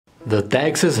The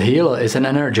Texas Heeler is an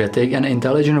energetic and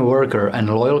intelligent worker and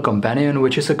loyal companion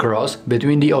which is a cross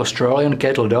between the Australian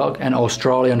Cattle Dog and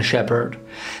Australian Shepherd.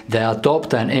 There are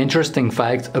top 10 interesting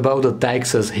facts about the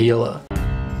Texas Heeler.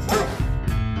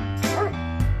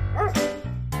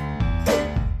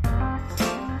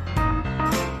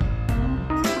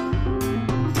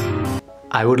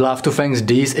 I would love to thank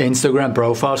these Instagram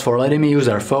profiles for letting me use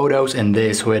their photos in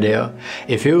this video.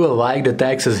 If you will like the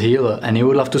Texas Heeler and you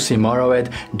would love to see more of it,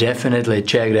 definitely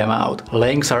check them out.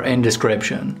 Links are in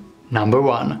description. Number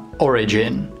 1.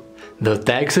 Origin. The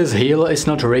Texas Heeler is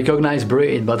not a recognized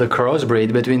breed but a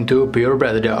crossbreed between two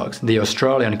purebred dogs, the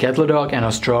Australian Cattle Dog and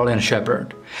Australian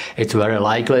Shepherd. It's very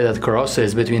likely that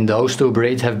crosses between those two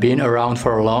breeds have been around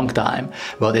for a long time,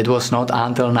 but it was not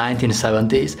until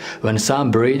 1970s when some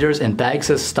breeders in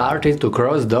Texas started to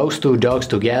cross those two dogs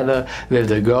together with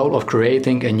the goal of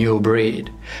creating a new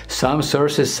breed. Some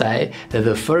sources say that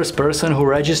the first person who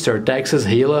registered Texas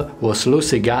Heeler was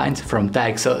Lucy Guynes from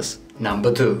Texas.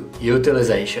 Number 2.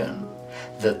 Utilization.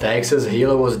 The Texas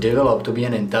Heeler was developed to be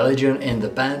an intelligent,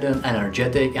 independent,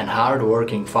 energetic and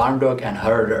hard-working farm dog and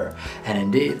herder, and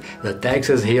indeed, the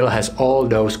Texas Heeler has all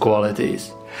those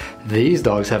qualities. These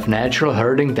dogs have natural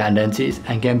herding tendencies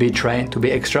and can be trained to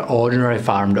be extraordinary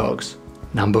farm dogs.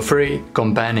 Number 3.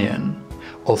 Companion.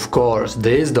 Of course,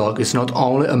 this dog is not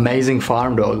only amazing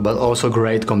farm dog but also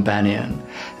great companion.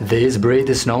 This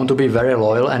breed is known to be very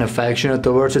loyal and affectionate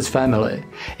towards its family.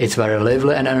 It's very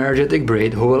lively and energetic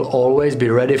breed who will always be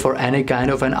ready for any kind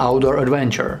of an outdoor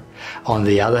adventure. On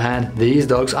the other hand, these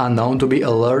dogs are known to be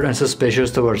alert and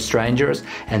suspicious towards strangers,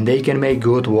 and they can make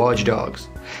good watchdogs.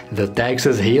 The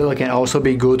Texas Heeler can also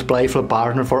be good playful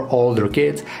partner for older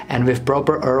kids, and with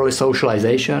proper early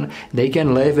socialization, they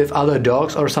can live with other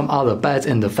dogs or some other pets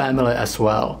in the family as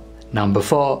well. Number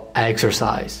 4.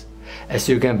 Exercise. As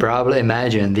you can probably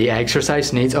imagine, the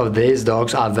exercise needs of these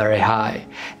dogs are very high.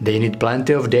 They need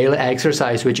plenty of daily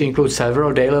exercise, which includes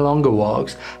several daily longer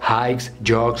walks, hikes,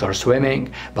 jogs or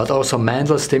swimming, but also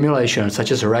mental stimulation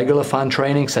such as regular fun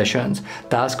training sessions,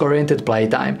 task-oriented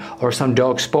playtime or some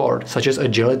dog sport such as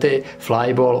agility,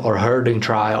 flyball or herding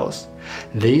trials.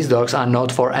 These dogs are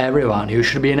not for everyone. You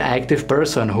should be an active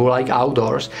person who like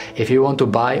outdoors if you want to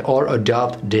buy or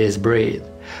adopt this breed.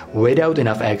 Without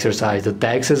enough exercise, the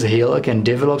Texas Heeler can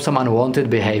develop some unwanted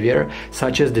behavior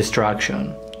such as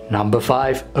distraction. Number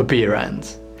 5.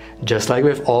 Appearance. Just like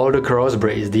with all the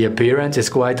crossbreeds, the appearance is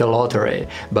quite a lottery,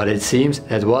 but it seems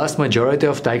that vast majority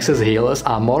of Texas Heelers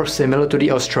are more similar to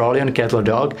the Australian Cattle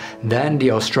Dog than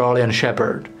the Australian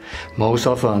Shepherd. Most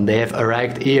often they have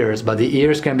erect ears, but the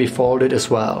ears can be folded as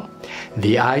well.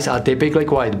 The eyes are typically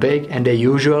quite big and they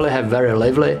usually have very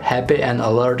lively, happy and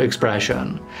alert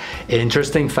expression.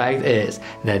 Interesting fact is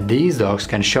that these dogs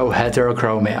can show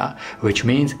heterochromia, which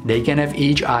means they can have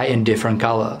each eye in different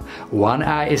color. One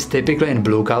eye is typically in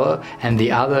blue color and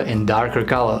the other in darker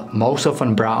color, most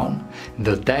often brown.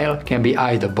 The tail can be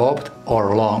either bobbed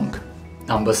or long.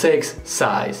 Number 6.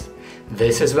 Size.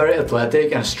 This is very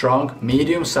athletic and strong,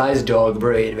 medium-sized dog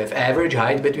breed with average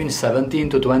height between 17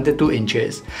 to 22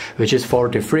 inches, which is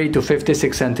 43 to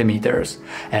 56 centimeters,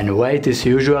 and weight is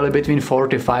usually between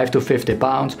 45 to 50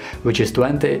 pounds, which is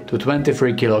 20 to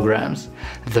 23 kilograms.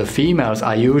 The females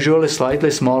are usually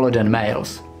slightly smaller than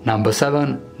males. Number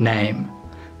 7. Name.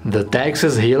 The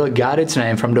Texas Heeler got its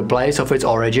name from the place of its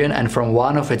origin and from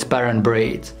one of its parent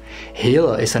breeds.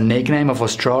 Heeler is a nickname of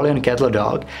Australian Cattle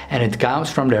Dog, and it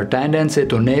comes from their tendency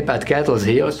to nip at cattle's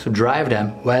heels to drive them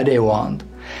where they want.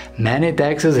 Many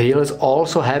Texas Heelers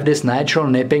also have these natural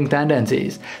nipping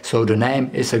tendencies, so the name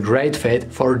is a great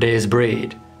fit for this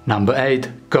breed. Number 8.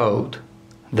 Coat.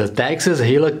 The Texas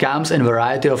Heeler comes in a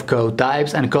variety of coat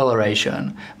types and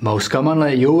coloration. Most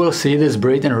commonly you will see this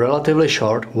breed in relatively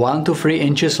short, 1 to 3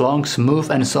 inches long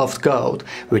smooth and soft coat,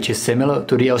 which is similar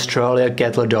to the Australian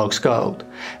Cattle Dog's coat.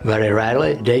 Very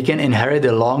rarely they can inherit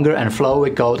the longer and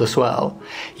flowy coat as well.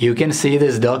 You can see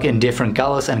this dog in different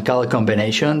colors and color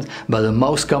combinations, but the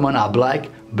most common are black,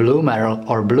 blue merle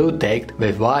or blue ticked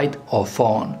with white or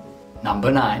fawn. Number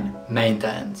 9.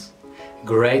 Maintenance.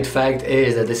 Great fact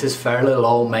is that this is fairly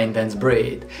low maintenance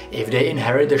breed. If they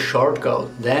inherit a short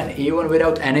coat, then even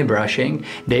without any brushing,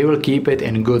 they will keep it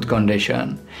in good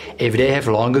condition. If they have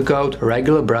longer coat,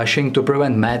 regular brushing to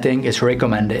prevent matting is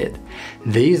recommended.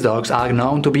 These dogs are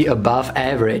known to be above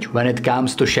average when it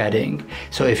comes to shedding,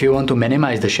 so if you want to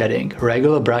minimize the shedding,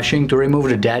 regular brushing to remove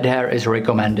the dead hair is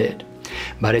recommended.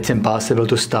 But it's impossible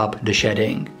to stop the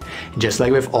shedding. Just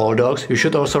like with all dogs, you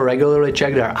should also regularly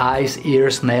check their eyes,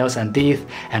 ears, nails and teeth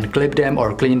and clip them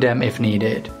or clean them if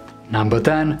needed. Number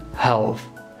 10. Health.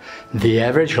 The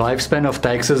average lifespan of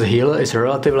Texas Heeler is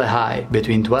relatively high,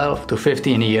 between 12 to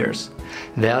 15 years.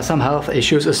 There are some health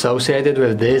issues associated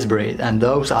with this breed, and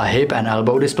those are hip and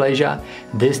elbow dysplasia,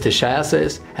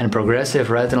 dysstachiasis, and progressive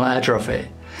retinal atrophy.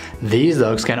 These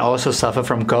dogs can also suffer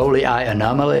from Coley eye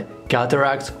anomaly,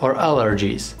 cataracts, or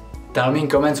allergies. Tell me in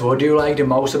comments what do you like the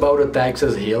most about the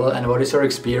Texas Heeler and what is your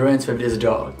experience with this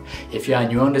dog. If you are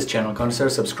new on this channel, consider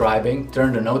subscribing,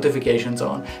 turn the notifications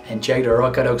on, and check the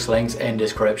Rocadog's links in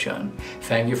description.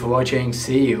 Thank you for watching,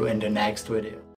 see you in the next video.